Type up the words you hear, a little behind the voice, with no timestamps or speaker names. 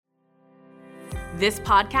This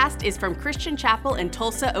podcast is from Christian Chapel in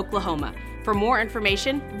Tulsa, Oklahoma. For more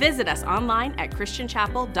information, visit us online at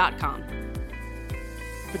christianchapel.com.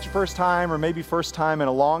 If it's your first time, or maybe first time in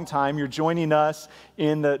a long time, you're joining us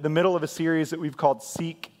in the middle of a series that we've called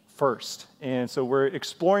Seek First. And so we're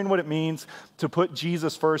exploring what it means to put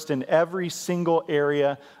Jesus first in every single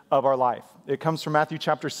area of our life. It comes from Matthew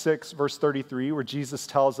chapter 6, verse 33, where Jesus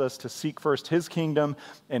tells us to seek first his kingdom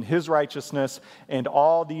and his righteousness, and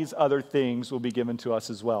all these other things will be given to us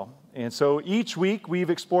as well. And so each week we've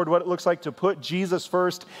explored what it looks like to put Jesus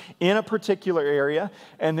first in a particular area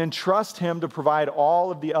and then trust him to provide all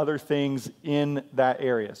of the other things in that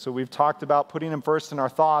area. So we've talked about putting him first in our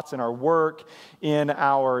thoughts, in our work, in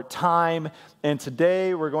our time. And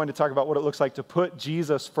today we're going to talk about what it looks like to put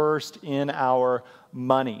Jesus first in our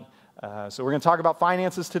money. So we're going to talk about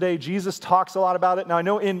finances today. Jesus talks a lot about it. Now, I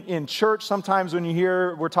know in church, sometimes when you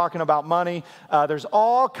hear we're talking about money, there's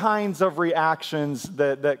all kinds of reactions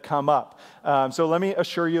that come up. So let me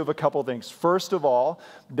assure you of a couple things. First of all,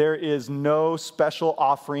 there is no special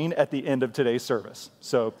offering at the end of today's service.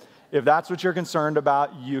 So if that's what you're concerned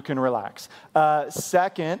about, you can relax.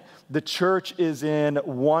 Second, the church is in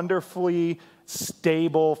wonderfully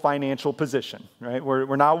stable financial position, right?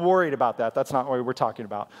 We're not worried about that. That's not what we're talking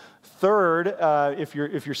about. Third, if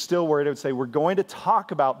you're still worried, I would say we're going to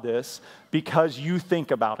talk about this because you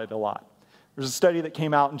think about it a lot. There's a study that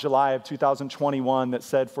came out in July of 2021 that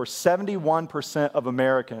said for 71% of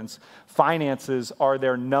Americans, finances are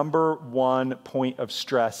their number one point of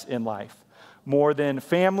stress in life. More than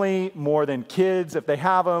family, more than kids if they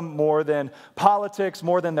have them, more than politics,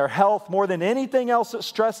 more than their health, more than anything else that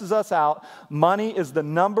stresses us out, money is the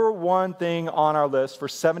number one thing on our list for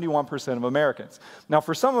 71% of Americans. Now,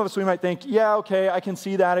 for some of us, we might think, yeah, okay, I can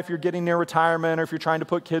see that if you're getting near retirement or if you're trying to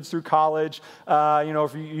put kids through college,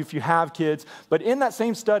 if you have kids. But in that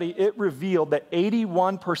same study, it revealed that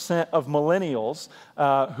 81% of millennials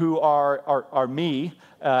who are me,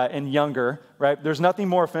 and younger, right? There's nothing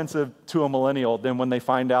more offensive to a millennial than when they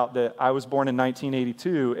find out that I was born in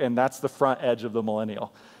 1982 and that's the front edge of the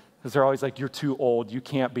millennial. Because they're always like, you're too old, you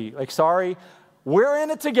can't be. Like, sorry, we're in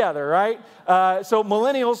it together, right? So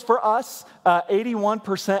millennials, for us,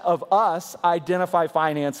 81% of us identify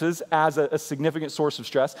finances as a significant source of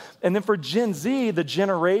stress. And then for Gen Z, the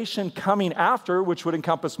generation coming after, which would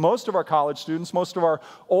encompass most of our college students, most of our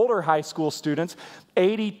older high school students,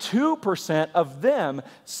 82% of them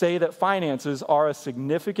say that finances are a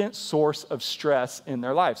significant source of stress in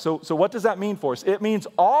their life. So what does that mean for us? It means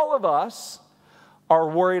all of us are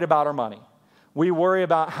worried about our money. We worry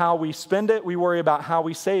about how we spend it. We worry about how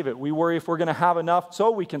we save it. We worry if we're going to have enough so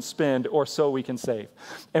we can spend or so we can save.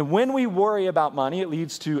 And when we worry about money, it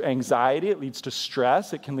leads to anxiety. It leads to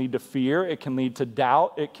stress. It can lead to fear. It can lead to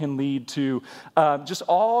doubt. It can lead to just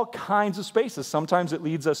all kinds of spaces. Sometimes it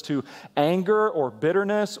leads us to anger or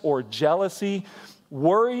bitterness or jealousy.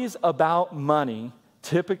 Worries about money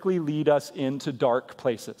typically lead us into dark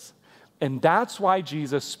places. And that's why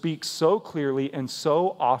Jesus speaks so clearly and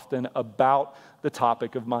so often about the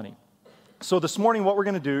topic of money. So this morning, what we're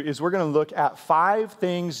going to do is we're going to look at 5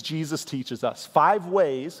 things Jesus teaches us, 5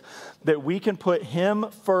 ways that we can put him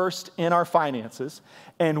first in our finances.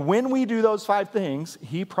 And when we do those 5 things,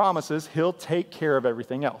 he promises he'll take care of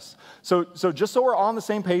everything else. So just so we're on the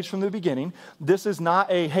same page from the beginning, this is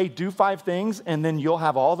not a, hey, do 5 things and then you'll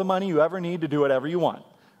have all the money you ever need to do whatever you want.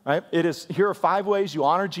 Right? It is, here are 5 ways you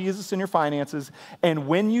honor Jesus in your finances, and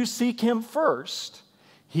when you seek him first,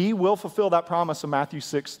 he will fulfill that promise of Matthew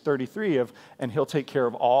 6:33 and he'll take care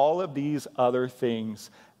of all of these other things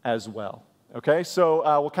as well. Okay, so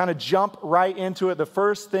we'll kind of jump right into it. The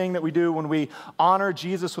first thing that we do when we honor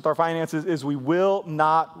Jesus with our finances is we will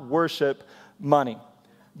not worship money.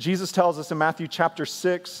 Jesus tells us in Matthew chapter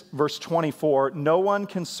 6, verse 24, no one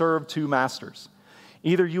can serve 2 masters.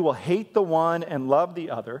 Either you will hate the one and love the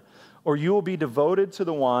other, or you will be devoted to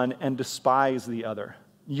the one and despise the other.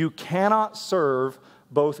 You cannot serve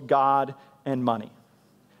both God and money.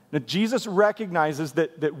 Now, Jesus recognizes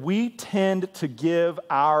that we tend to give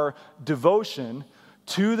our devotion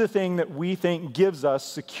to the thing that we think gives us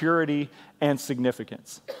security and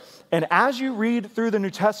significance. And as you read through the New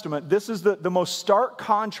Testament, this is the most stark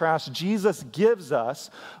contrast Jesus gives us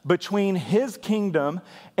between his kingdom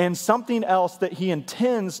and something else that he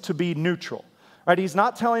intends to be neutral. Right? He's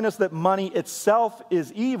not telling us that money itself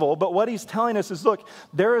is evil, but what he's telling us is, look,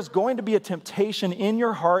 there is going to be a temptation in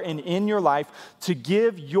your heart and in your life to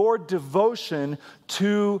give your devotion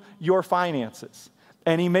to your finances.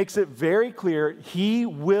 And he makes it very clear he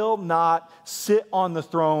will not sit on the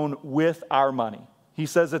throne with our money. He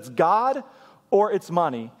says it's God or it's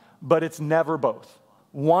money, but it's never both.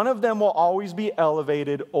 One of them will always be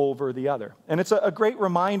elevated over the other. And it's a great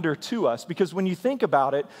reminder to us because when you think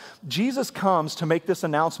about it, Jesus comes to make this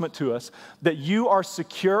announcement to us that you are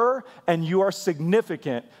secure and you are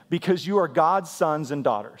significant because you are God's sons and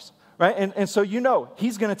daughters. Right? And so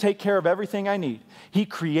he's going to take care of everything I need. He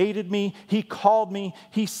created me. He called me.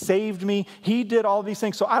 He saved me. He did all these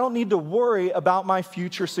things. So I don't need to worry about my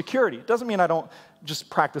future security. It doesn't mean I don't just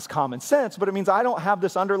practice common sense, but it means I don't have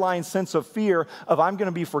this underlying sense of fear of I'm going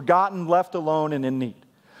to be forgotten, left alone, and in need.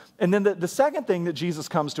 And then the second thing that Jesus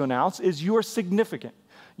comes to announce is you are significant.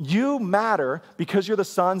 You matter because you're the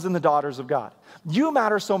sons and the daughters of God. You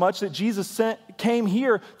matter so much that Jesus came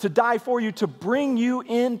here to die for you, to bring you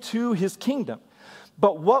into his kingdom.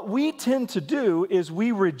 But what we tend to do is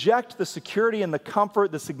we reject the security and the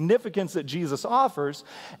comfort, the significance that Jesus offers,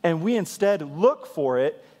 and we instead look for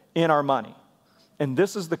it in our money. And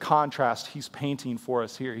this is the contrast he's painting for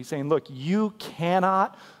us here. He's saying, look, you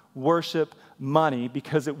cannot worship money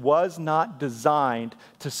because it was not designed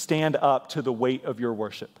to stand up to the weight of your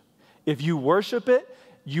worship. If you worship it,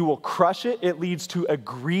 you will crush it. It leads to a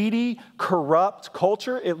greedy, corrupt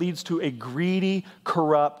culture. It leads to a greedy,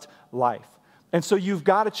 corrupt life. And so you've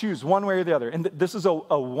got to choose one way or the other. And this is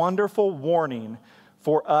a wonderful warning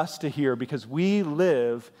for us to hear because we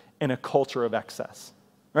live in a culture of excess.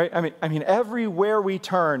 Right? I mean, everywhere we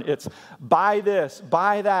turn, it's buy this,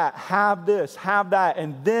 buy that, have this, have that,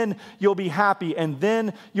 and then you'll be happy, and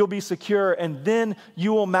then you'll be secure, and then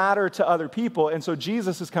you will matter to other people. And so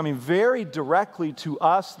Jesus is coming very directly to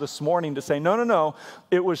us this morning to say, no,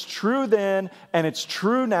 it was true then, and it's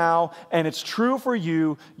true now, and it's true for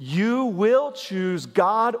you. You will choose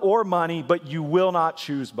God or money, but you will not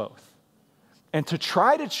choose both. And to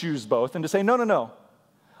try to choose both and to say, no,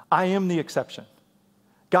 I am the exception.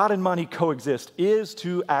 God and money coexist is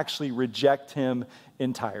to actually reject him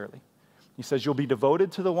entirely. He says you'll be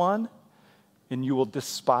devoted to the one and you will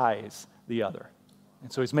despise the other. And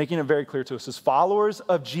so he's making it very clear to us. As followers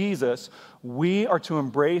of Jesus, we are to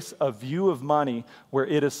embrace a view of money where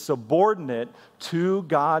it is subordinate to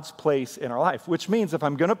God's place in our life, which means if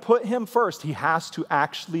I'm going to put him first, he has to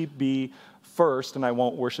actually be first, and I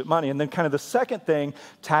won't worship money. And then kind of the second thing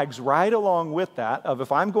tags right along with that of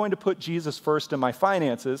if I'm going to put Jesus first in my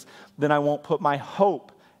finances, then I won't put my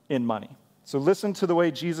hope in money. So listen to the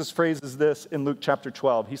way Jesus phrases this in Luke chapter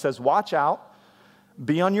 12. He says, watch out,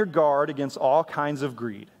 be on your guard against all kinds of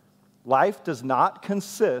greed. Life does not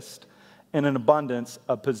consist in an abundance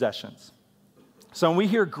of possessions. So when we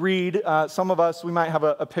hear greed, some of us, we might have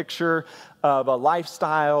a picture of a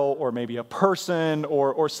lifestyle or maybe a person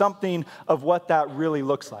or something of what that really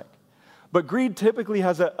looks like. But greed typically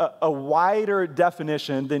has a wider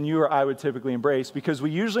definition than you or I would typically embrace because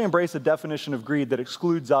we usually embrace a definition of greed that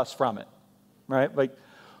excludes us from it, right? Like,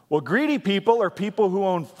 well, greedy people are people who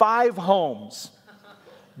own 5 homes.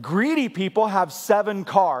 Greedy people have 7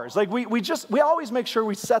 cars. Like we always make sure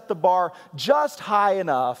we set the bar just high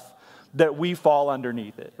enough that we fall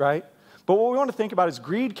underneath it, right? But what we want to think about is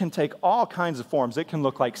greed can take all kinds of forms. It can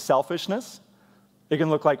look like selfishness. It can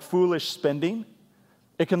look like foolish spending.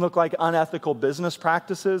 It can look like unethical business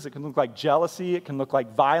practices. It can look like jealousy. It can look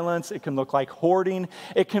like violence. It can look like hoarding.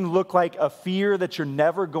 It can look like a fear that you're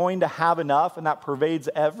never going to have enough, and that pervades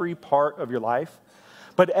every part of your life.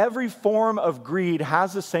 But every form of greed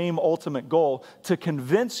has the same ultimate goal, to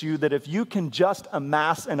convince you that if you can just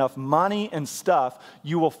amass enough money and stuff,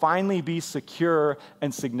 you will finally be secure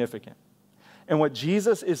and significant. And what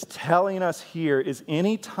Jesus is telling us here is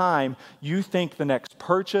anytime you think the next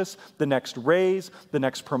purchase, the next raise, the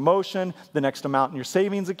next promotion, the next amount in your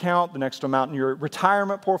savings account, the next amount in your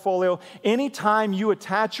retirement portfolio, anytime you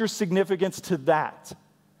attach your significance to that,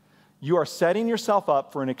 you are setting yourself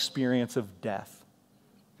up for an experience of death.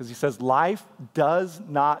 Because he says life does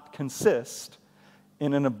not consist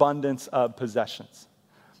in an abundance of possessions.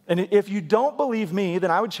 And if you don't believe me, then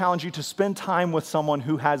I would challenge you to spend time with someone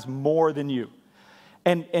who has more than you.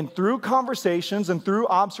 And through conversations and through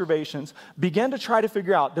observations, begin to try to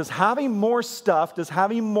figure out, does having more stuff, does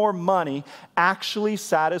having more money actually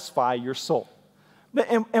satisfy your soul?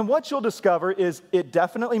 And what you'll discover is it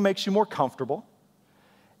definitely makes you more comfortable.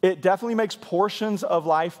 It definitely makes portions of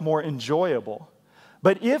life more enjoyable.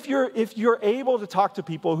 But if you're able to talk to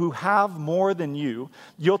people who have more than you,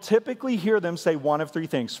 you'll typically hear them say one of 3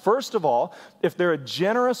 things. First of all, if they're a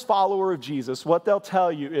generous follower of Jesus, what they'll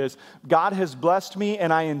tell you is, God has blessed me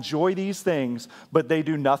and I enjoy these things, but they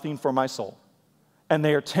do nothing for my soul. And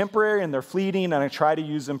they are temporary and they're fleeting and I try to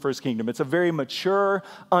use them for his kingdom. It's a very mature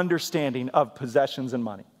understanding of possessions and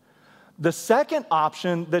money. The second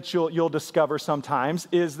option that you'll discover sometimes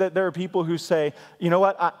is that there are people who say, you know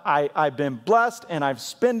what, I've been blessed and I'm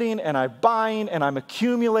spending and I'm buying and I'm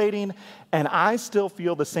accumulating, and I still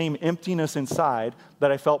feel the same emptiness inside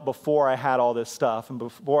that I felt before I had all this stuff and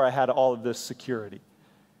before I had all of this security.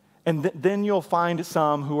 And then you'll find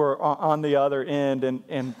some who are on the other end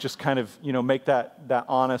and just kind of, make that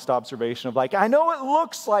honest observation of like, I know it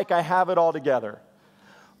looks like I have it all together,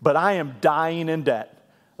 but I am dying in debt.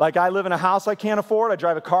 Like, I live in a house I can't afford. I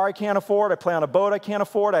drive a car I can't afford. I play on a boat I can't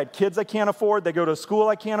afford. I had kids I can't afford. They go to a school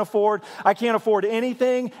I can't afford. I can't afford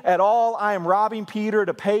anything at all. I am robbing Peter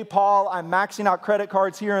to pay Paul. I'm maxing out credit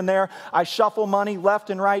cards here and there. I shuffle money left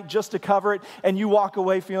and right just to cover it. And you walk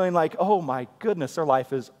away feeling like, oh my goodness, their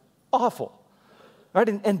life is awful. Right?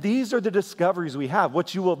 And these are the discoveries we have.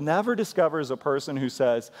 What you will never discover is a person who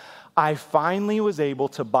says, I finally was able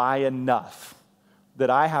to buy enough that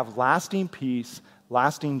I have lasting peace,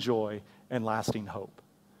 lasting joy, and lasting hope.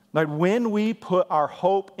 Now, when we put our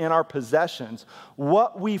hope in our possessions,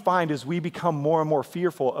 what we find is we become more and more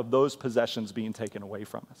fearful of those possessions being taken away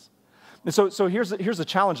from us. And so here's the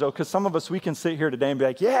challenge, though, because some of us, we can sit here today and be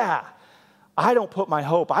like, yeah, I don't put my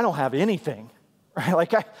hope, I don't have anything. Right?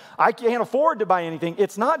 Like, I can't afford to buy anything.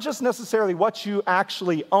 It's not just necessarily what you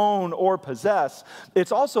actually own or possess.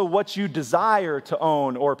 It's also what you desire to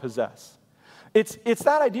own or possess. It's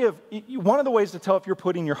that idea of, one of the ways to tell if you're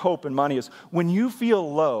putting your hope in money is when you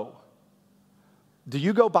feel low, do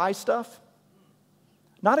you go buy stuff?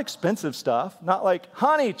 Not expensive stuff, not like,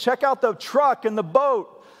 honey, check out the truck and the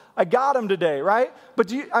boat. I got them today, right? But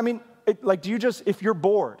do you just, if you're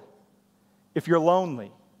bored, if you're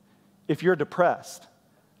lonely, if you're depressed,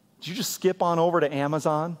 do you just skip on over to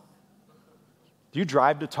Amazon? Do you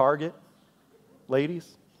drive to Target, ladies?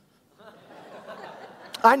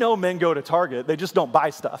 I know men go to Target, they just don't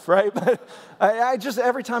buy stuff, right? But I just,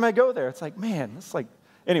 every time I go there, it's like, man, it's like,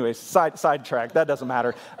 anyways, sidetrack, that doesn't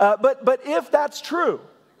matter. But if that's true,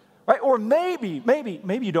 right? Or maybe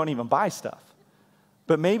you don't even buy stuff,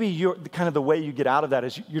 but maybe you're kind of the way you get out of that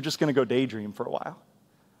is you're just going to go daydream for a while,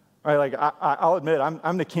 right? Like I'll admit,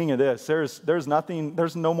 I'm the king of this.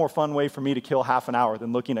 There's no more fun way for me to kill half an hour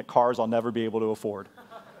than looking at cars I'll never be able to afford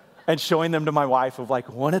and showing them to my wife of like,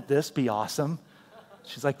 wouldn't this be awesome?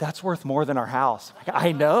 She's like, that's worth more than our house. I'm like,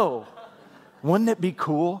 I know. Wouldn't it be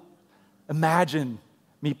cool? Imagine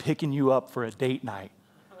me picking you up for a date night.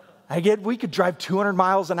 We could drive 200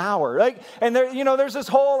 miles an hour. Like, and there's this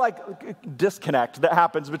whole like disconnect that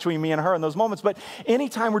happens between me and her in those moments. But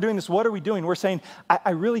anytime we're doing this, what are we doing? We're saying, I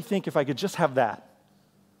really think if I could just have that,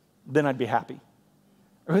 then I'd be happy.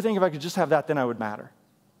 I really think if I could just have that, then I would matter.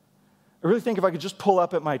 I really think if I could just pull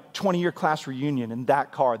up at my 20-year class reunion in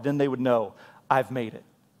that car, then they would know I've made it.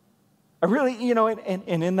 I really,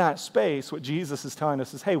 and in that space, what Jesus is telling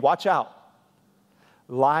us is, hey, watch out.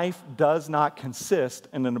 Life does not consist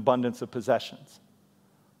in an abundance of possessions,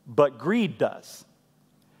 but greed does.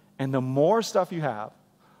 And the more stuff you have,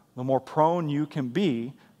 the more prone you can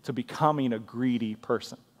be to becoming a greedy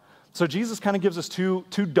person. So Jesus kind of gives us two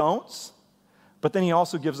don'ts, but then he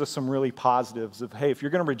also gives us some really positives of, hey, if you're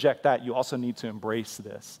going to reject that, you also need to embrace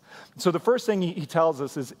this. So the first thing he tells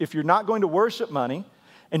us is if you're not going to worship money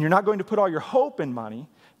and you're not going to put all your hope in money,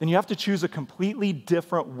 then you have to choose a completely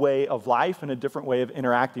different way of life and a different way of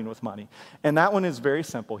interacting with money. And that one is very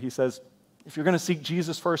simple. He says, if you're going to seek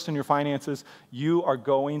Jesus first in your finances, you are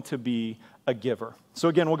going to be a giver. So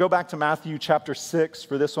again, we'll go back to Matthew chapter 6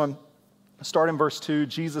 for this one. Start in verse 2.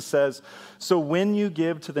 Jesus says, so when you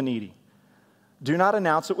give to the needy, do not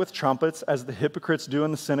announce it with trumpets as the hypocrites do in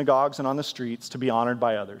the synagogues and on the streets to be honored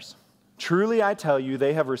by others. Truly, I tell you,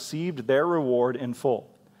 they have received their reward in full.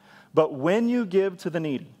 But when you give to the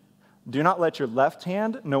needy, do not let your left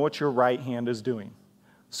hand know what your right hand is doing,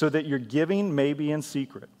 so that your giving may be in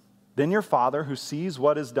secret. Then your Father, who sees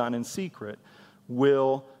what is done in secret,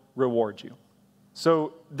 will reward you.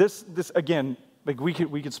 So this again, like we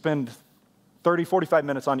could spend 30, 45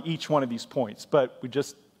 minutes on each one of these points, but we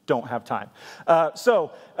just don't have time.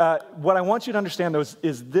 So what I want you to understand, though,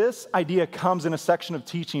 is this idea comes in a section of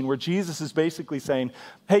teaching where Jesus is basically saying,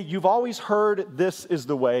 hey, you've always heard this is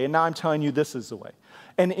the way, and now I'm telling you this is the way.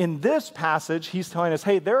 And in this passage, he's telling us,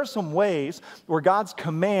 hey, there are some ways where God's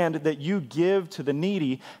command that you give to the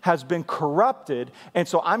needy has been corrupted, and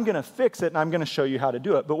so I'm going to fix it, and I'm going to show you how to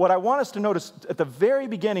do it. But what I want us to notice at the very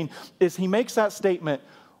beginning is he makes that statement,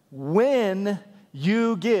 when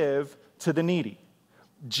you give to the needy.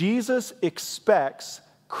 Jesus expects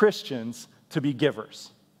Christians to be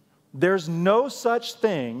givers. There's no such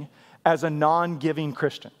thing as a non-giving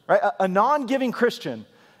Christian, right? A non-giving Christian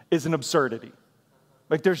is an absurdity.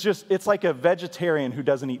 Like it's like a vegetarian who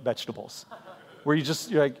doesn't eat vegetables, where you're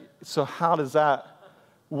like, so how does that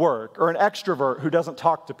work? Or an extrovert who doesn't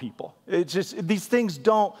talk to people. It's just, these things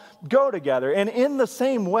don't go together. And in the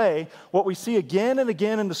same way, what we see again and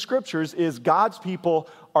again in the scriptures is God's people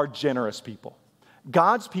are generous people.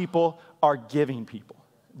 God's people are giving people.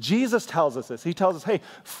 Jesus tells us this. He tells us, hey,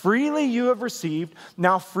 freely you have received,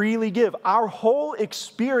 now freely give. Our whole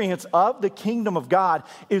experience of the kingdom of God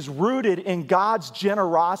is rooted in God's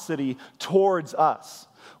generosity towards us.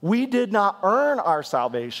 We did not earn our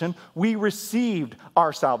salvation. We received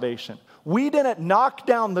our salvation. We didn't knock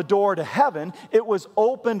down the door to heaven. It was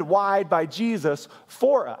opened wide by Jesus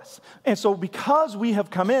for us. And so because we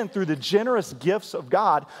have come in through the generous gifts of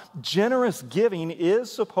God, generous giving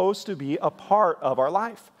is supposed to be a part of our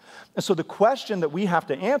life. And so the question that we have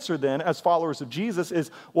to answer then as followers of Jesus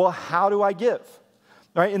is, well, how do I give?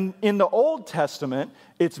 Right? In the Old Testament,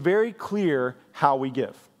 it's very clear how we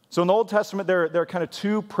give. So in the Old Testament, there are kind of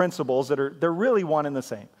two principles they're really one and the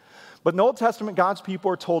same. But in the Old Testament, God's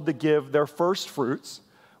people are told to give their first fruits,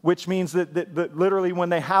 which means that literally when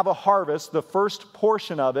they have a harvest, the first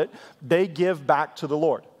portion of it, they give back to the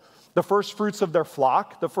Lord. The first fruits of their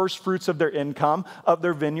flock, the first fruits of their income, of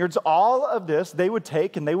their vineyards, all of this they would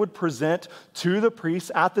take and they would present to the priests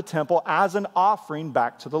at the temple as an offering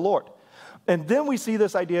back to the Lord. And then we see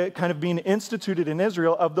this idea kind of being instituted in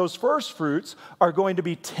Israel of those first fruits are going to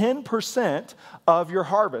be 10% of your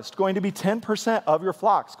harvest, going to be 10% of your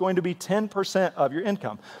flocks, going to be 10% of your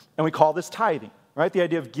income. And we call this tithing, right? The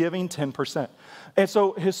idea of giving 10%. And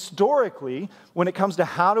so historically, when it comes to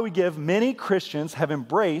how do we give, many Christians have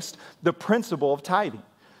embraced the principle of tithing.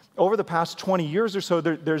 Over the past 20 years or so,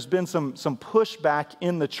 there's been some pushback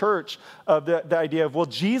in the church of the idea of, well,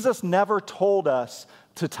 Jesus never told us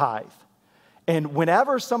to tithe. And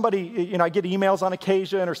whenever somebody, I get emails on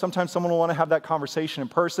occasion, or sometimes someone will want to have that conversation in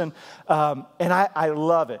person, and I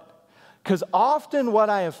love it. Because often what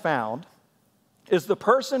I have found is the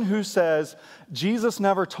person who says, Jesus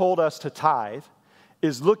never told us to tithe,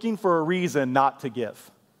 is looking for a reason not to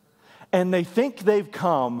give. And they think they've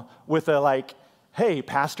come with hey,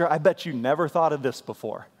 pastor, I bet you never thought of this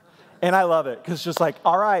before. And I love it, because it's just like,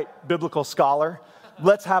 all right, biblical scholar,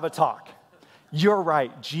 let's have a talk. You're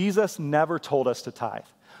right. Jesus never told us to tithe.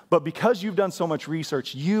 But because you've done so much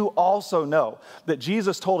research, you also know that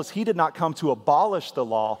Jesus told us he did not come to abolish the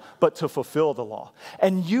law, but to fulfill the law.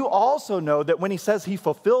 And you also know that when he says he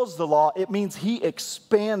fulfills the law, it means he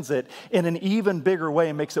expands it in an even bigger way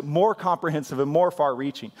and makes it more comprehensive and more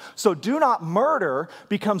far-reaching. So do not murder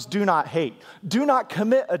becomes do not hate. Do not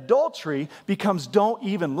commit adultery becomes don't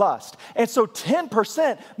even lust. And so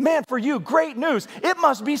 10%, man, for you, great news. It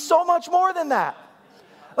must be so much more than that.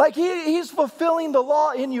 Like he's fulfilling the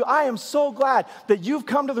law in you. I am so glad that you've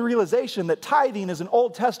come to the realization that tithing is an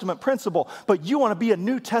Old Testament principle, but you want to be a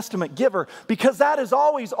New Testament giver, because that is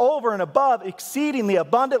always over and above, exceedingly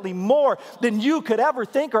abundantly more than you could ever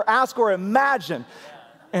think or ask or imagine.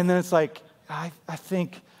 And then it's like, I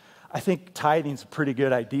think tithing's a pretty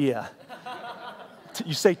good idea.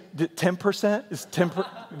 You say 10%? Is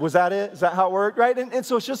 10%? Was that it? Is that how it worked? Right? And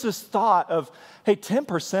so it's just this thought of, hey,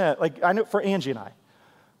 10%, like I know for Angie and I,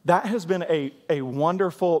 that has been a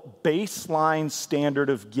wonderful baseline standard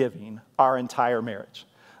of giving our entire marriage.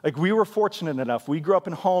 Like we were fortunate enough, we grew up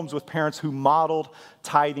in homes with parents who modeled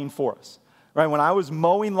tithing for us. Right? When I was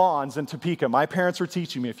mowing lawns in Topeka, my parents were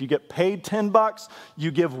teaching me, if you get paid $10, you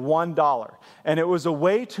give $1. And it was a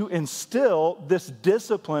way to instill this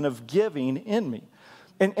discipline of giving in me.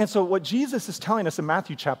 And so what Jesus is telling us in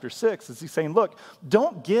Matthew chapter 6 is he's saying, look,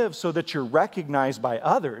 don't give so that you're recognized by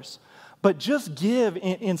others, but just give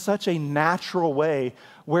in such a natural way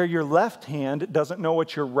where your left hand doesn't know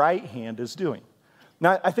what your right hand is doing.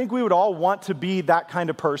 Now, I think we would all want to be that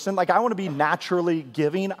kind of person. Like, I want to be naturally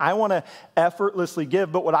giving. I want to effortlessly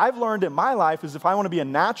give. But what I've learned in my life is if I want to be a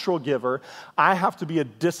natural giver, I have to be a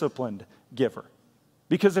disciplined giver.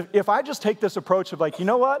 Because if I just take this approach of like, you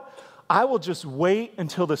know what? I will just wait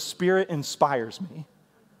until the Spirit inspires me,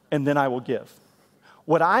 and then I will give.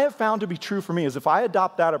 What I have found to be true for me is if I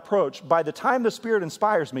adopt that approach, by the time the Spirit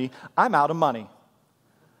inspires me, I'm out of money.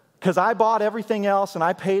 Because I bought everything else, and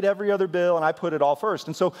I paid every other bill, and I put it all first.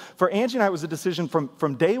 And so for Angie and I, it was a decision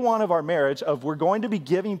from day one of our marriage of we're going to be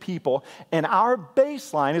giving people, and our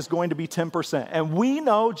baseline is going to be 10%. And we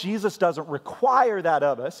know Jesus doesn't require that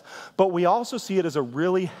of us, but we also see it as a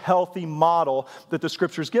really healthy model that the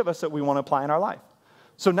Scriptures give us that we want to apply in our life.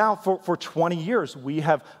 So now for 20 years, we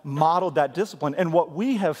have modeled that discipline. And what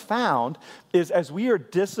we have found is as we are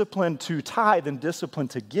disciplined to tithe and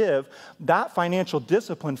disciplined to give, that financial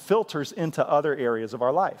discipline filters into other areas of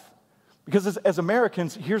our life. Because as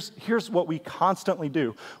Americans, here's what we constantly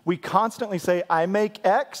do. We constantly say, I make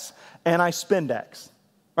X and I spend X,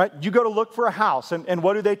 right? You go to look for a house, and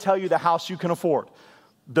what do they tell you the house you can afford?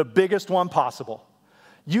 The biggest one possible.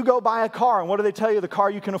 You go buy a car, and what do they tell you the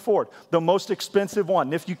car you can afford? The most expensive one.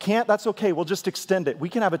 And if you can't, that's okay. We'll just extend it. We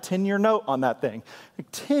can have a 10-year note on that thing. Like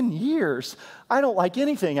 10 years? I don't like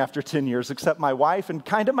anything after 10 years except my wife and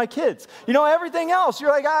kind of my kids. You know, everything else,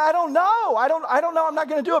 you're like, I don't know. I don't know. I'm not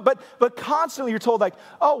going to do it. But constantly you're told like,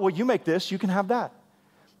 oh, well, you make this, you can have that.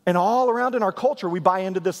 And all around in our culture, we buy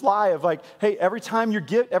into this lie of like, hey, every time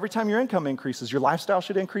your income increases, your lifestyle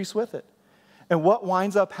should increase with it. And what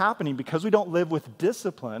winds up happening, because we don't live with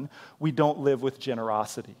discipline, we don't live with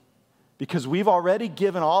generosity. Because we've already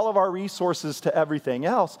given all of our resources to everything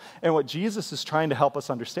else. And what Jesus is trying to help us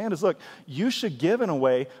understand is, look, you should give in a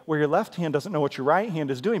way where your left hand doesn't know what your right hand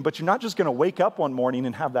is doing, but you're not just going to wake up one morning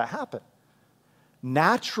and have that happen.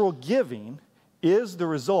 Natural giving is the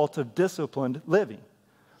result of disciplined living.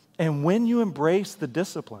 And when you embrace the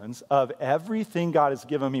disciplines of everything God has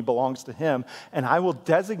given me belongs to Him, and I will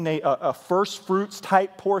designate a first fruits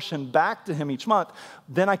type portion back to Him each month,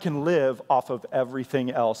 then I can live off of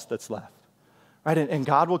everything else that's left. Right? And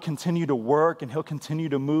God will continue to work, and He'll continue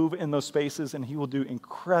to move in those spaces, and He will do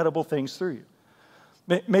incredible things through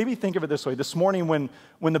you. Maybe think of it this way. This morning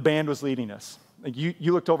when the band was leading us, like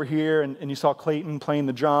you looked over here and you saw Clayton playing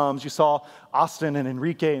the drums. You saw Austin and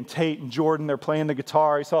Enrique and Tate and Jordan, they're playing the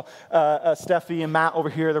guitar. You saw Steffi and Matt over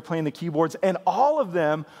here, they're playing the keyboards. And all of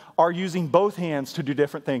them are using both hands to do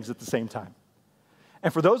different things at the same time.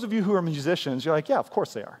 And for those of you who are musicians, you're like, yeah, of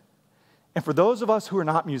course they are. And for those of us who are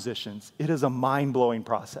not musicians, it is a mind-blowing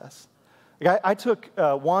process. Like I took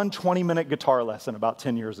one 20-minute guitar lesson about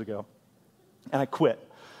 10 years ago, and I quit.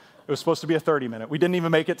 It was supposed to be a 30-minute. We didn't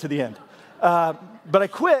even make it to the end. But I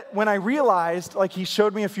quit when I realized, like, he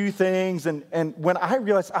showed me a few things, and when I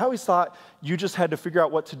realized, I always thought you just had to figure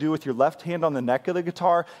out what to do with your left hand on the neck of the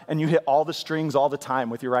guitar, and you hit all the strings all the time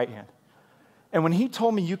with your right hand. And when he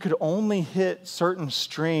told me you could only hit certain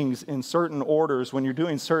strings in certain orders when you're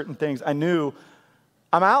doing certain things, I knew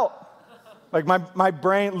I'm out. Like, my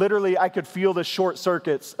brain, literally, I could feel the short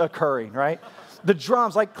circuits occurring, right? The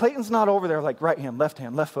drums, like Clayton's not over there like right hand, left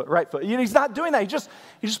foot, right foot. He's not doing that. He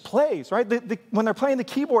just plays, right? When they're playing the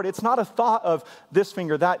keyboard, it's not a thought of this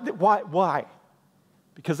finger, that. Why?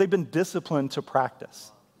 Because they've been disciplined to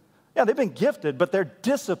practice. Yeah, they've been gifted, but they're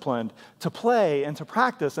disciplined to play and to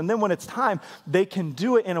practice. And then when it's time, they can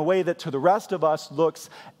do it in a way that to the rest of us looks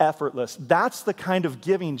effortless. That's the kind of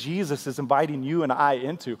giving Jesus is inviting you and I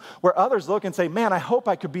into, where others look and say, man, I hope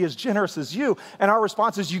I could be as generous as you. And our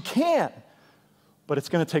response is, you can. But it's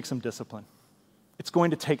going to take some discipline. It's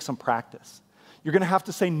going to take some practice. You're going to have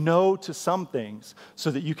to say no to some things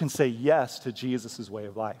so that you can say yes to Jesus' way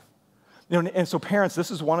of life. You know, and so parents, this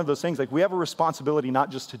is one of those things. Like, we have a responsibility not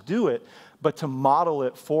just to do it, but to model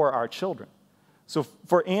it for our children. So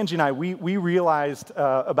for Angie and I, we realized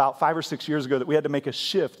about 5 or 6 years ago that we had to make a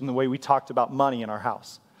shift in the way we talked about money in our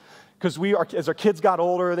house. Because as our kids got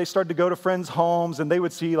older, they started to go to friends' homes, and they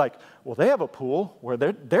would see, like, well, they have a pool where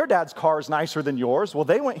their dad's car is nicer than yours. Well,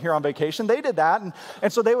 they went here on vacation. They did that.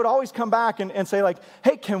 And so they would always come back and say, like,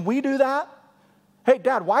 hey, can we do that? Hey,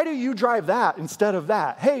 Dad, why do you drive that instead of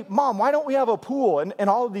that? Hey, Mom, why don't we have a pool? And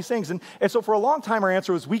all of these things. And so for a long time, our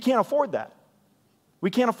answer was, we can't afford that. We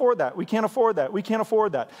can't afford that. We can't afford that. We can't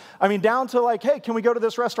afford that. I mean, down to like, hey, can we go to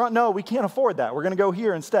this restaurant? No, we can't afford that. We're going to go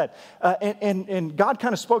here instead. And God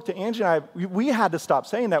kind of spoke to Angie and I. We had to stop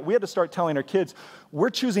saying that. We had to start telling our kids, we're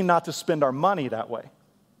choosing not to spend our money that way.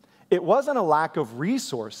 It wasn't a lack of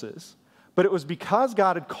resources, but it was because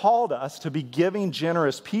God had called us to be giving,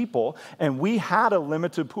 generous people, and we had a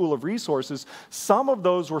limited pool of resources. Some of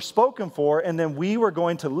those were spoken for, and then we were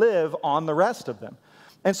going to live on the rest of them.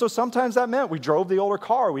 And so sometimes that meant we drove the older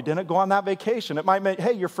car. We didn't go on that vacation. It might mean,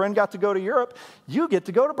 hey, your friend got to go to Europe. You get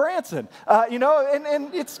to go to Branson.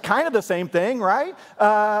 And it's kind of the same thing, right?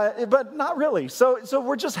 But not really. So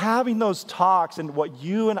we're just having those talks. And what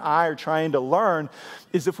you and I are trying to learn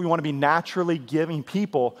is if we want to be naturally giving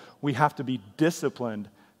people, we have to be disciplined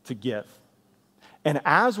to give. And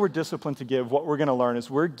as we're disciplined to give, what we're going to learn is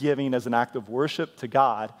we're giving as an act of worship to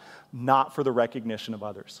God, not for the recognition of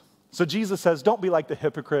others. So Jesus says, don't be like the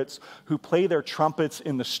hypocrites who play their trumpets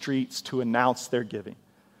in the streets to announce their giving.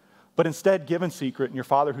 But instead, give in secret, and your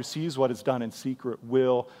Father who sees what is done in secret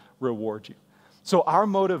will reward you. So our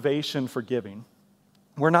motivation for giving,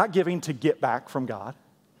 we're not giving to get back from God,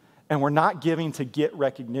 and we're not giving to get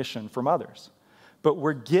recognition from others. But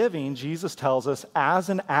we're giving, Jesus tells us, as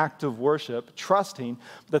an act of worship, trusting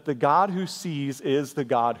that the God who sees is the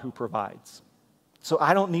God who provides. So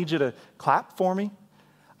I don't need you to clap for me.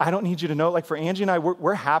 I don't need you to know, like for Angie and I,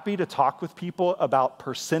 we're happy to talk with people about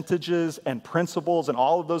percentages and principles and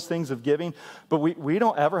all of those things of giving, but we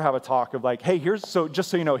don't ever have a talk of like, hey, just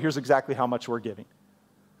so you know, here's exactly how much we're giving.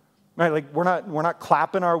 Right? Like we're not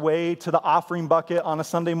clapping our way to the offering bucket on a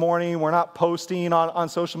Sunday morning. We're not posting on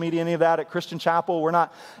social media, any of that at Christian Chapel. We're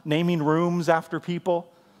not naming rooms after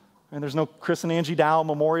people. And there's no Chris and Angie Dow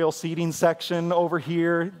memorial seating section over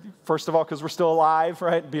here. First of all, because we're still alive,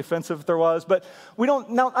 right? It'd be offensive if there was. But we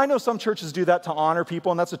don't, now I know some churches do that to honor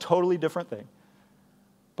people, and that's a totally different thing.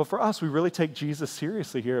 But for us, we really take Jesus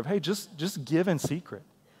seriously here of, hey, just give in secret.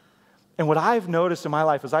 And what I've noticed in my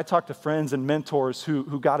life as I talk to friends and mentors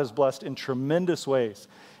who God has blessed in tremendous ways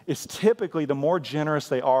is typically the more generous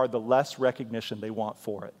they are, the less recognition they want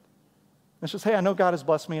for it. It's just, hey, I know God has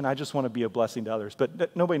blessed me, and I just want to be a blessing to others,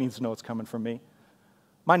 but nobody needs to know it's coming from me.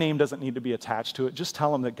 My name doesn't need to be attached to it. Just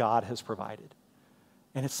tell them that God has provided.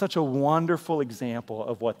 And it's such a wonderful example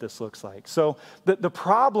of what this looks like. So the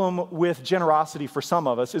problem with generosity for some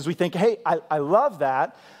of us is we think, hey, I love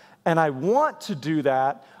that, and I want to do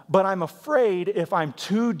that, but I'm afraid if I'm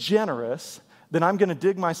too generous, then I'm going to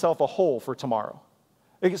dig myself a hole for tomorrow.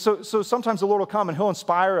 So sometimes the Lord will come, and he'll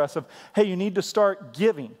inspire us of, hey, you need to start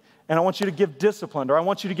giving. And I want you to give disciplined, or I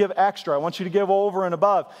want you to give extra. I want you to give over and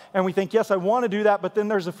above. And we think, yes, I want to do that, but then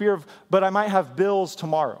there's a fear of, but I might have bills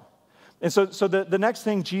tomorrow. And so the next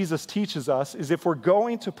thing Jesus teaches us is if we're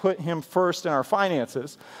going to put him first in our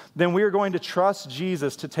finances, then we are going to trust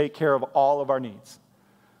Jesus to take care of all of our needs.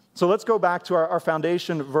 So let's go back to our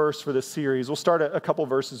foundation verse for this series. We'll start a couple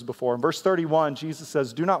verses before. In verse 31, Jesus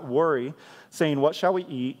says, do not worry, saying, what shall we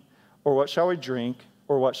eat, or what shall we drink,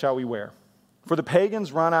 or what shall we wear? For the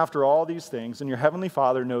pagans run after all these things, and your heavenly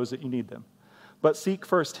Father knows that you need them. But seek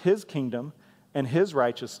first his kingdom and his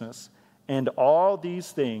righteousness, and all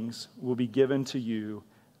these things will be given to you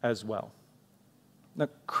as well. Now,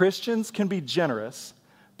 Christians can be generous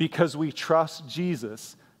because we trust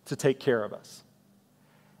Jesus to take care of us.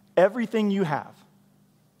 Everything you have,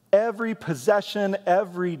 every possession,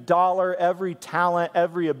 every dollar, every talent,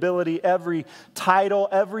 every ability, every title,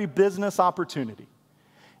 every business opportunity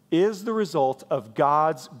is the result of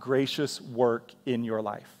God's gracious work in your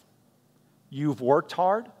life. You've worked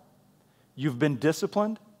hard, you've been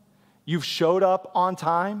disciplined, you've showed up on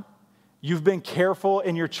time, you've been careful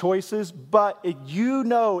in your choices, but you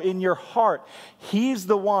know in your heart, he's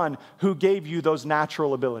the one who gave you those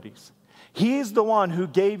natural abilities. He's the one who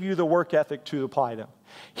gave you the work ethic to apply them.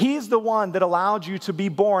 He's the one that allowed you to be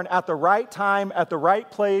born at the right time, at the right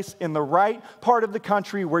place, in the right part of the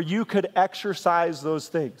country where you could exercise those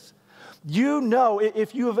things. You know,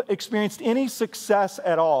 if you have experienced any success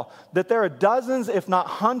at all, that there are dozens, if not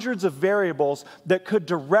hundreds of variables that could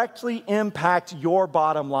directly impact your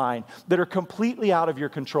bottom line that are completely out of your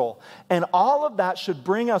control. And all of that should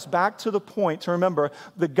bring us back to the point to remember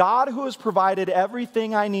the God who has provided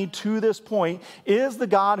everything I need to this point is the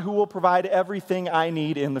God who will provide everything I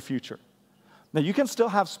need in the future. Now, you can still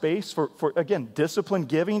have space for again, disciplined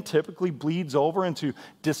giving typically bleeds over into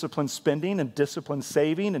disciplined spending and disciplined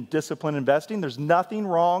saving and disciplined investing. There's nothing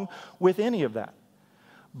wrong with any of that.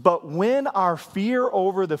 But when our fear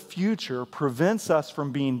over the future prevents us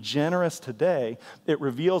from being generous today, it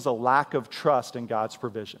reveals a lack of trust in God's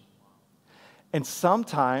provision. And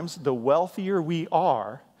sometimes the wealthier we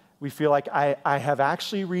are, we feel like I have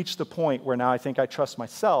actually reached the point where now I think I trust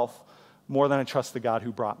myself more than I trust the God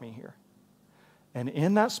who brought me here. And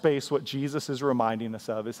in that space, what Jesus is reminding us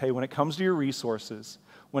of is, hey, when it comes to your resources,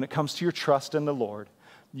 when it comes to your trust in the Lord,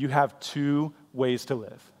 you have two ways to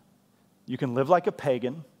live. You can live like a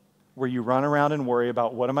pagan, where you run around and worry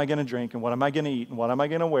about what am I going to drink and what am I going to eat and what am I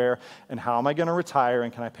going to wear and how am I going to retire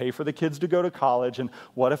and can I pay for the kids to go to college and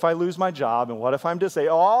what if I lose my job and what if I'm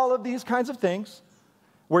disabled, all of these kinds of things,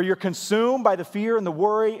 where you're consumed by the fear and the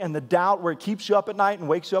worry and the doubt, where it keeps you up at night and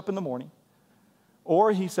wakes you up in the morning.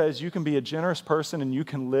 Or he says you can be a generous person and you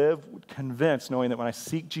can live convinced, knowing that when I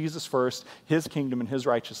seek Jesus first, his kingdom and his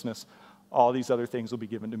righteousness, all these other things will be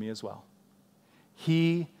given to me as well.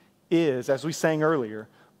 He is, as we sang earlier,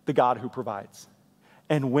 the God who provides.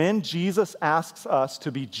 And when Jesus asks us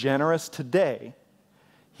to be generous today,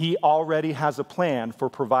 he already has a plan for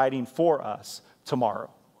providing for us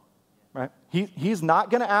tomorrow. Right? He's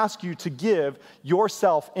not going to ask you to give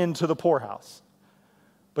yourself into the poorhouse.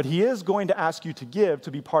 But he is going to ask you to give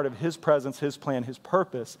to be part of his presence, his plan, his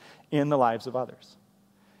purpose in the lives of others.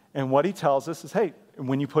 And what he tells us is, hey,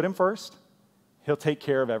 when you put him first, he'll take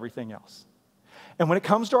care of everything else. And when it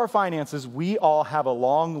comes to our finances, we all have a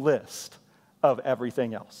long list of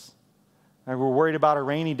everything else. And we're worried about our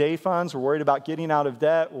rainy day funds. We're worried about getting out of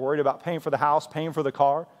debt. We're worried about paying for the house, paying for the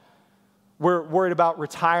car. We're worried about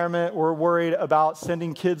retirement. We're worried about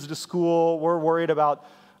sending kids to school. We're worried about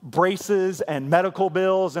braces and medical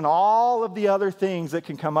bills and all of the other things that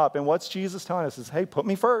can come up. And what's Jesus telling us is, hey, put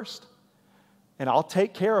me first, and I'll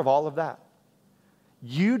take care of all of that.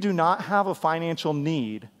 You do not have a financial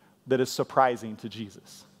need that is surprising to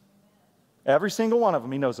Jesus. Every single one of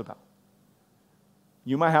them he knows about.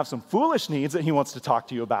 You might have some foolish needs that he wants to talk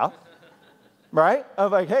to you about, right?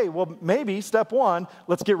 Of like, hey, well, maybe step one,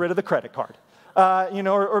 let's get rid of the credit card.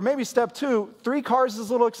 Or maybe step two, 3 cars is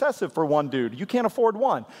a little excessive for one dude. You can't afford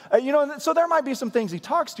one. So there might be some things he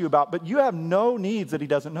talks to you about, but you have no needs that he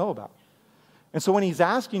doesn't know about. And so when he's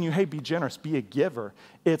asking you, hey, be generous, be a giver,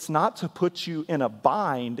 it's not to put you in a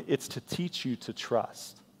bind, it's to teach you to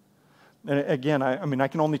trust. And again, I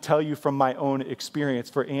can only tell you from my own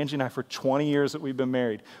experience. For Angie and I, for 20 years that we've been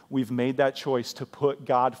married, we've made that choice to put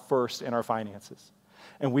God first in our finances.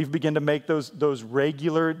 And we've begun to make those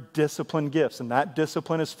regular discipline gifts. And that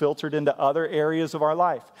discipline is filtered into other areas of our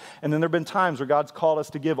life. And then there have been times where God's called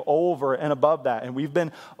us to give over and above that. And we've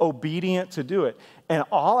been obedient to do it. And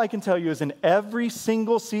all I can tell you is in every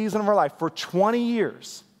single season of our life, for 20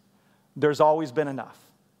 years, there's always been enough.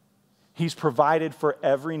 He's provided for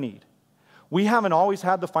every need. We haven't always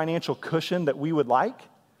had the financial cushion that we would like.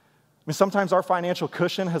 I mean, sometimes our financial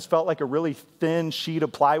cushion has felt like a really thin sheet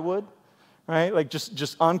of plywood, right? Like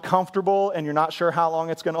just uncomfortable, and you're not sure how long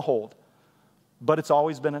it's going to hold. But it's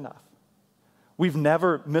always been enough. We've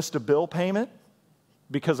never missed a bill payment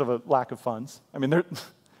because of a lack of funds. I mean, there's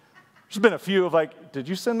been a few of like, did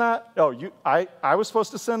you send that? Oh, I was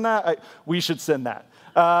supposed to send that? We should send that.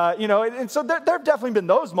 And so there have definitely been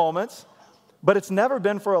those moments. But it's never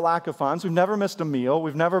been for a lack of funds. We've never missed a meal.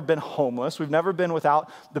 We've never been homeless. We've never been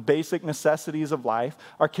without the basic necessities of life.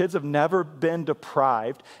 Our kids have never been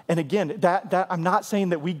deprived. And again, that I'm not saying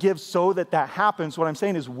that we give so that happens. What I'm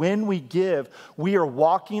saying is when we give, we are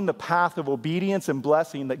walking the path of obedience and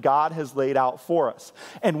blessing that God has laid out for us.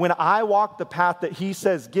 And when I walk the path that he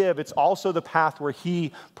says give, it's also the path where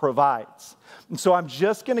he provides. And so I'm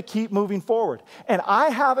just going to keep moving forward. And I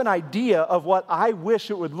have an idea of what I wish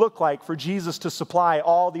it would look like for Jesus to supply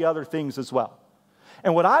all the other things as well.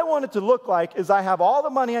 And what I want it to look like is I have all the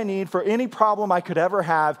money I need for any problem I could ever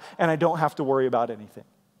have, and I don't have to worry about anything.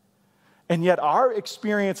 And yet our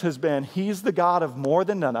experience has been he's the God of more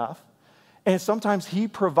than enough, and sometimes he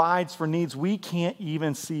provides for needs we can't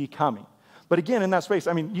even see coming. But again, in that space,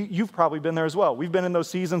 I mean, you've probably been there as well. We've been in those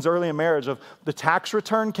seasons early in marriage of the tax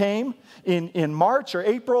return came in March or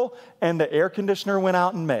April, and the air conditioner went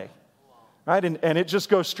out in May, right? And it just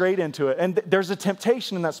goes straight into it. And there's a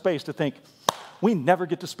temptation in that space to think, we never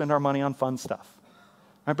get to spend our money on fun stuff,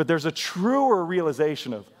 right? But there's a truer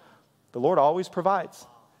realization of the Lord always provides.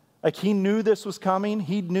 Like he knew this was coming.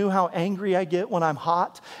 He knew how angry I get when I'm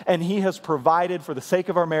hot. And he has provided for the sake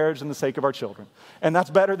of our marriage and the sake of our children. And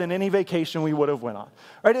that's better than any vacation we would have went on.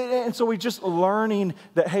 Right? And so we're just learning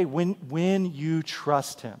that, hey, when you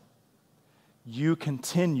trust him, you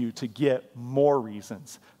continue to get more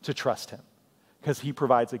reasons to trust him. Because he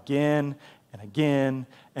provides again and again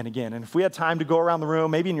and again. And if we had time to go around the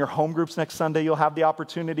room, maybe in your home groups next Sunday, you'll have the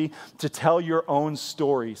opportunity to tell your own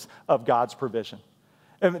stories of God's provision.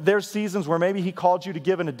 And there's seasons where maybe he called you to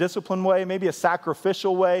give in a disciplined way, maybe a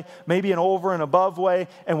sacrificial way, maybe an over and above way.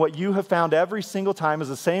 And what you have found every single time is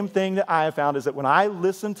the same thing that I have found, is that when I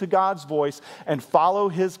listen to God's voice and follow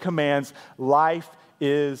his commands, life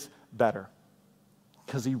is better.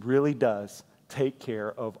 Because he really does take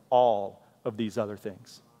care of all of these other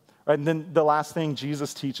things. Right? And then the last thing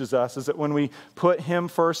Jesus teaches us is that when we put him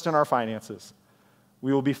first in our finances,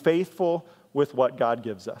 we will be faithful with what God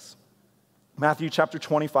gives us. Matthew chapter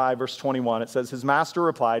 25, verse 21, it says, his master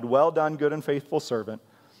replied, well done, good and faithful servant.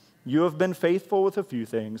 You have been faithful with a few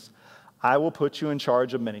things. I will put you in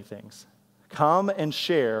charge of many things. Come and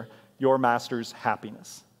share your master's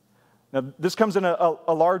happiness. Now, this comes in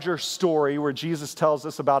a larger story where Jesus tells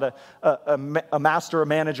us about a master, a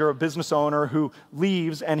manager, a business owner who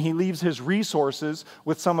leaves, and he leaves his resources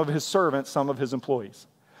with some of his servants, some of his employees.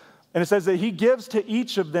 And it says that he gives to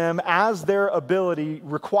each of them as their ability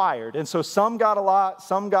required. And so some got a lot,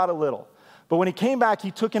 some got a little. But when he came back, he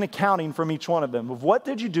took an accounting from each one of them of what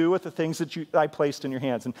did you do with the things that I placed in your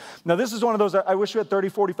hands. And now this is one of those, I wish we had 30,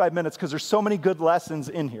 45 minutes because there's so many good lessons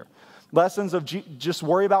in here. Lessons of just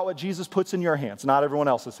worry about what Jesus puts in your hands, not everyone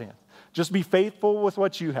else's hands. Just be faithful with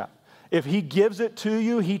what you have. If he gives it to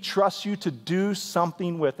you, he trusts you to do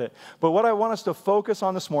something with it. But what I want us to focus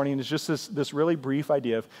on this morning is just this really brief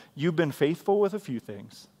idea of you've been faithful with a few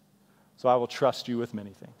things, so I will trust you with many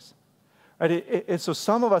things. Right? And so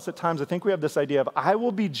some of us at times, I think we have this idea of, I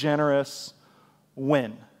will be generous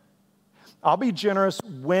when. I'll be generous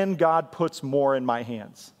when God puts more in my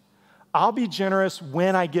hands. I'll be generous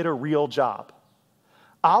when I get a real job.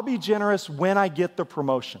 I'll be generous when I get the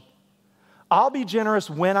promotion. I'll be generous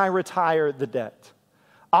when I retire the debt.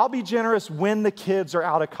 I'll be generous when the kids are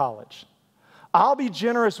out of college. I'll be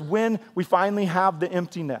generous when we finally have the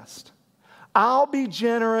empty nest. I'll be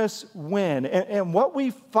generous when. And what we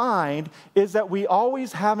find is that we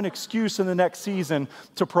always have an excuse in the next season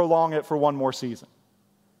to prolong it for one more season.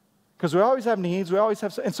 Because we always have needs, we always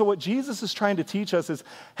have, and so what Jesus is trying to teach us is,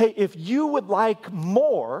 hey, if you would like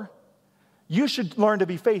more, you should learn to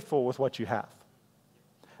be faithful with what you have.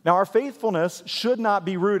 Now, our faithfulness should not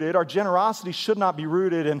be rooted, our generosity should not be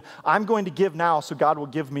rooted in, I'm going to give now so God will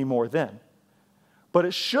give me more then. But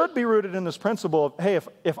it should be rooted in this principle of, hey,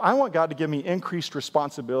 if I want God to give me increased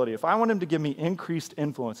responsibility, if I want him to give me increased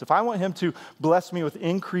influence, if I want him to bless me with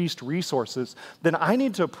increased resources, then I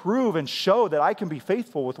need to prove and show that I can be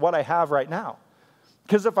faithful with what I have right now.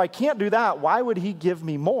 Because if I can't do that, why would he give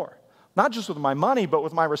me more? Not just with my money, but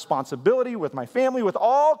with my responsibility, with my family, with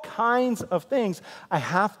all kinds of things. I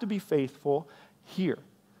have to be faithful here.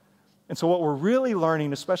 And so what we're really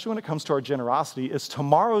learning, especially when it comes to our generosity, is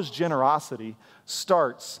tomorrow's generosity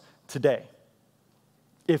starts today.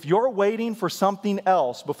 If you're waiting for something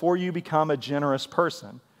else before you become a generous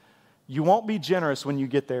person, you won't be generous when you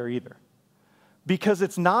get there either. Because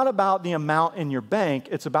it's not about the amount in your bank,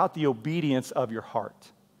 it's about the obedience of your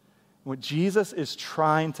heart. What Jesus is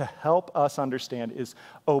trying to help us understand is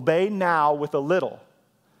obey now with a little,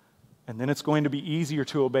 and then it's going to be easier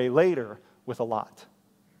to obey later with a lot.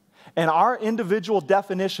 And our individual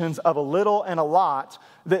definitions of a little and a lot,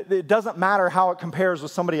 that it doesn't matter how it compares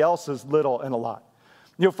with somebody else's little and a lot.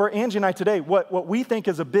 You know, for Angie and I today, what we think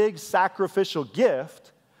is a big sacrificial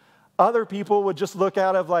gift, other people would just look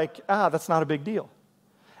at it like, that's not a big deal.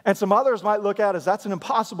 And some others might look at it as, that's an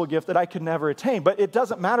impossible gift that I could never attain. But it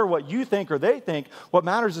doesn't matter what you think or they think. What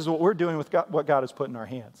matters is what we're doing with God, what God has put in our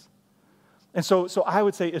hands. And so I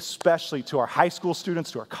would say, especially to our high school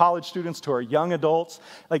students, to our college students, to our young adults,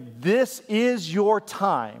 like, this is your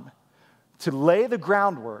time to lay the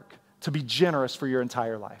groundwork to be generous for your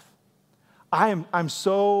entire life. I'm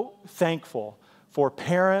so thankful for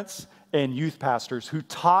parents and youth pastors who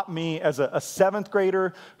taught me as a seventh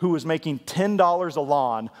grader who was making $10 a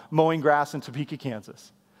lawn mowing grass in Topeka,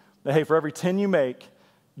 Kansas, that, hey, for every 10 you make,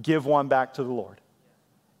 give one back to the Lord.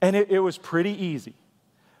 And it was pretty easy.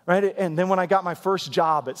 Right? And then when I got my first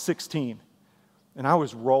job at 16, and I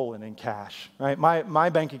was rolling in cash, right? My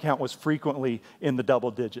bank account was frequently in the double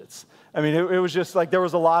digits. I mean, it was just like there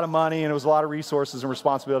was a lot of money and it was a lot of resources and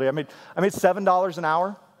responsibility. I made $7 an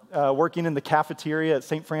hour working in the cafeteria at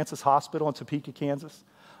St. Francis Hospital in Topeka, Kansas.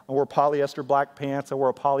 I wore polyester black pants. I wore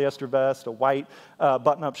a polyester vest, a white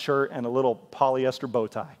button-up shirt, and a little polyester bow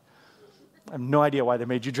tie. I have no idea why they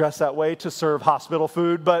made you dress that way to serve hospital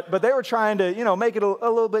food, but they were trying to, make it a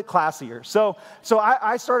little bit classier. So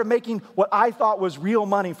I started making what I thought was real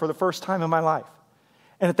money for the first time in my life.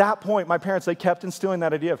 And at that point, my parents, they kept instilling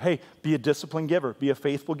that idea of, hey, be a disciplined giver, be a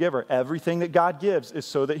faithful giver. Everything that God gives is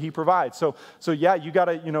so that he provides. So yeah, you got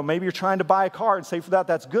to, maybe you're trying to buy a car and save for that,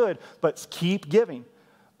 that's good, but keep giving.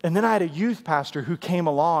 And then I had a youth pastor who came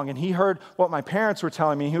along, and he heard what my parents were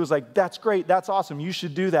telling me. He was like, that's great, that's awesome, you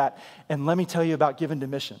should do that. And let me tell you about giving to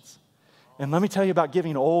missions. And let me tell you about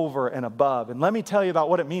giving over and above. And let me tell you about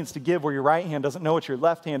what it means to give where your right hand doesn't know what your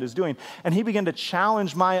left hand is doing. And he began to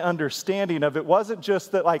challenge my understanding of it wasn't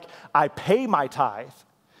just that, like, I pay my tithe.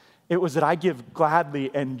 It was that I give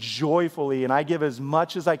gladly and joyfully, and I give as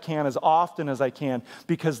much as I can, as often as I can,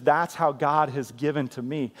 because that's how God has given to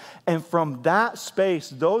me. And from that space,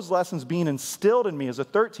 those lessons being instilled in me as a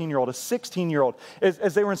 13-year-old, a 16-year-old,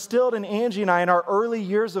 as they were instilled in Angie and I in our early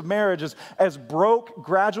years of marriage as broke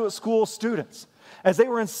graduate school students, as they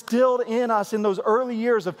were instilled in us in those early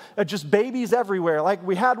years of just babies everywhere. Like,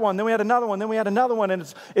 we had one, then we had another one, then we had another one,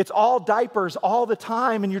 and it's all diapers all the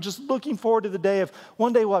time, and you're just looking forward to the day of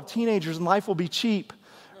one day we'll have teenagers and life will be cheap.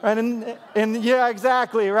 Right? And yeah,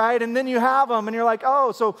 exactly, right? And then you have them, and you're like,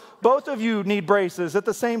 oh, so both of you need braces at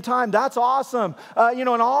the same time. That's awesome. And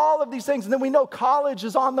all of these things. And then we know college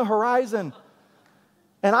is on the horizon.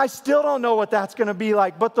 And I still don't know what that's going to be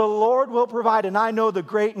like, but the Lord will provide. And I know the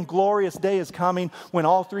great and glorious day is coming when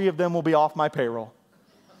all three of them will be off my payroll.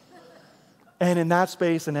 And in that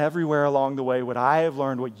space and everywhere along the way, what I have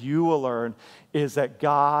learned, what you will learn, is that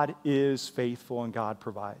God is faithful and God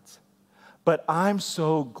provides. But I'm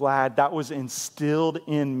so glad that was instilled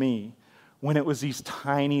in me when it was these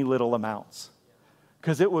tiny little amounts.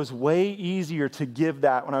 Because it was way easier to give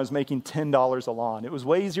that when I was making $10 a lawn. It was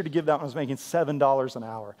way easier to give that when I was making $7 an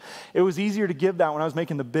hour. It was easier to give that when I was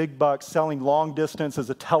making the big bucks selling long distance as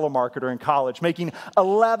a telemarketer in college, making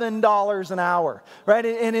 $11 an hour, right?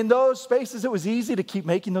 And in those spaces, it was easy to keep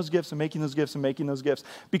making those gifts and making those gifts and making those gifts.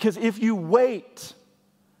 Because if you wait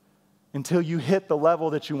until you hit the level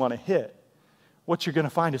that you want to hit, what you're going to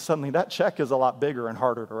find is suddenly that check is a lot bigger and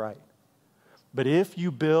harder to write. But if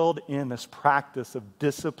you build in this practice of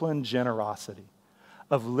disciplined generosity,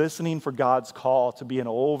 of listening for God's call to be an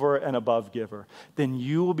over and above giver, then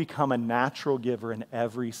you will become a natural giver in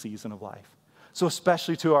every season of life. So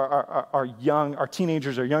especially to our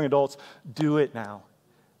teenagers, our young adults, do it now.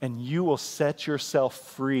 And you will set yourself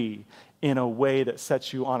free in a way that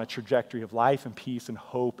sets you on a trajectory of life and peace and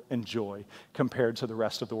hope and joy compared to the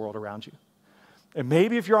rest of the world around you. And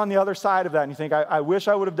maybe if you're on the other side of that and you think, I wish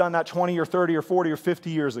I would have done that 20 or 30 or 40 or 50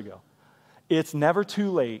 years ago, it's never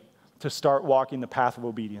too late to start walking the path of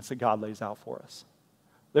obedience that God lays out for us.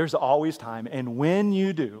 There's always time, and when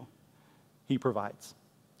you do, He provides.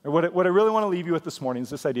 And what I really want to leave you with this morning is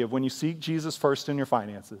this idea of when you seek Jesus first in your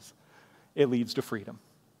finances, it leads to freedom.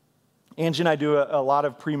 Angie and I do a lot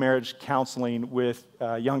of pre-marriage counseling with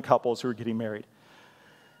young couples who are getting married.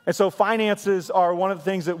 And so finances are one of the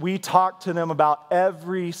things that we talk to them about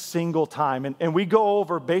every single time. And we go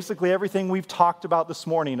over basically everything we've talked about this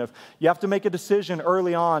morning of you have to make a decision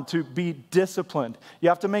early on to be disciplined. You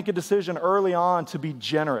have to make a decision early on to be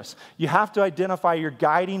generous. You have to identify your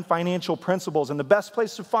guiding financial principles. And the best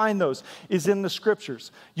place to find those is in the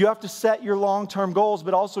scriptures. You have to set your long-term goals,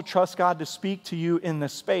 but also trust God to speak to you in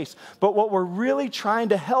this space. But what we're really trying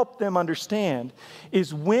to help them understand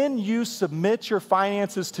is when you submit your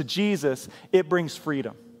finances to Jesus, it brings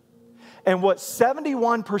freedom. And what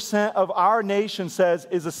 71% of our nation says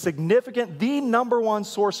is the number one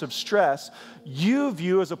source of stress, you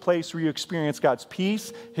view as a place where you experience God's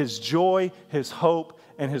peace, His joy, His hope,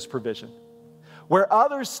 and His provision. Where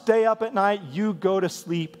others stay up at night, you go to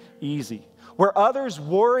sleep easy. Where others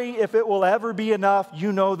worry if it will ever be enough,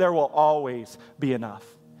 you know there will always be enough.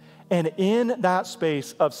 And in that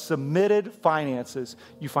space of submitted finances,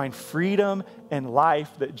 you find freedom and life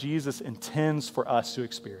that Jesus intends for us to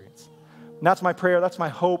experience. And that's my prayer. That's my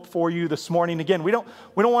hope for you this morning. Again, we don't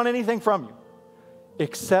want anything from you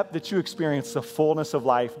except that you experience the fullness of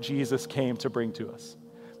life Jesus came to bring to us.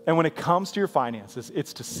 And when it comes to your finances,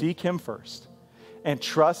 it's to seek Him first and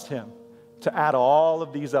trust Him to add all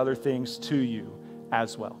of these other things to you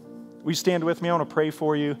as well. Will you stand with me? I want to pray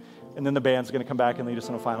for you. And then the band's going to come back and lead us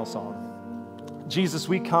in a final song. Jesus,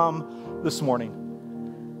 we come this morning.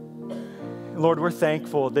 Lord, we're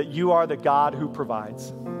thankful that you are the God who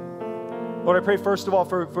provides. Lord, I pray first of all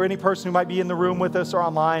for any person who might be in the room with us or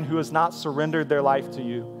online who has not surrendered their life to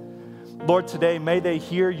you. Lord, today, may they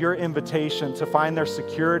hear your invitation to find their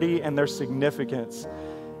security and their significance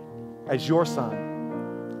as your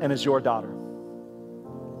son and as your daughter.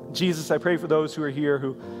 Jesus, I pray for those who are here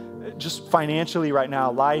who just financially right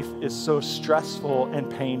now, life is so stressful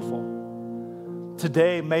and painful.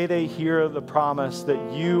 Today, may they hear the promise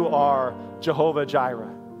that you are Jehovah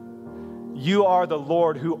Jireh. You are the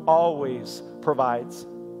Lord who always provides.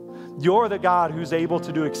 You're the God who's able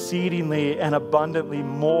to do exceedingly and abundantly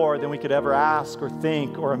more than we could ever ask or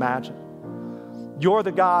think or imagine. You're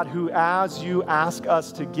the God who, as you ask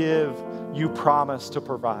us to give, you promise to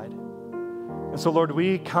provide. And so, Lord,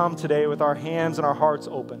 we come today with our hands and our hearts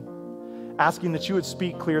open, asking that you would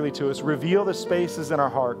speak clearly to us, reveal the spaces in our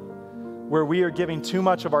heart where we are giving too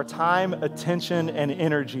much of our time, attention, and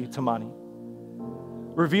energy to money.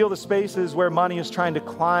 Reveal the spaces where money is trying to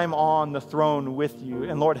climb on the throne with you.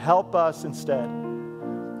 And Lord, help us instead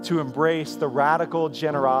to embrace the radical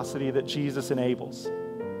generosity that Jesus enables.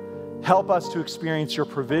 Help us to experience your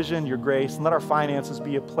provision, your grace, and let our finances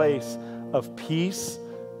be a place of peace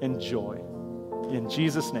and joy. In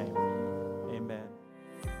Jesus' name, amen.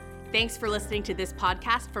 Thanks for listening to this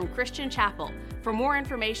podcast from Christian Chapel. For more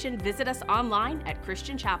information, visit us online at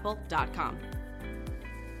christianchapel.com.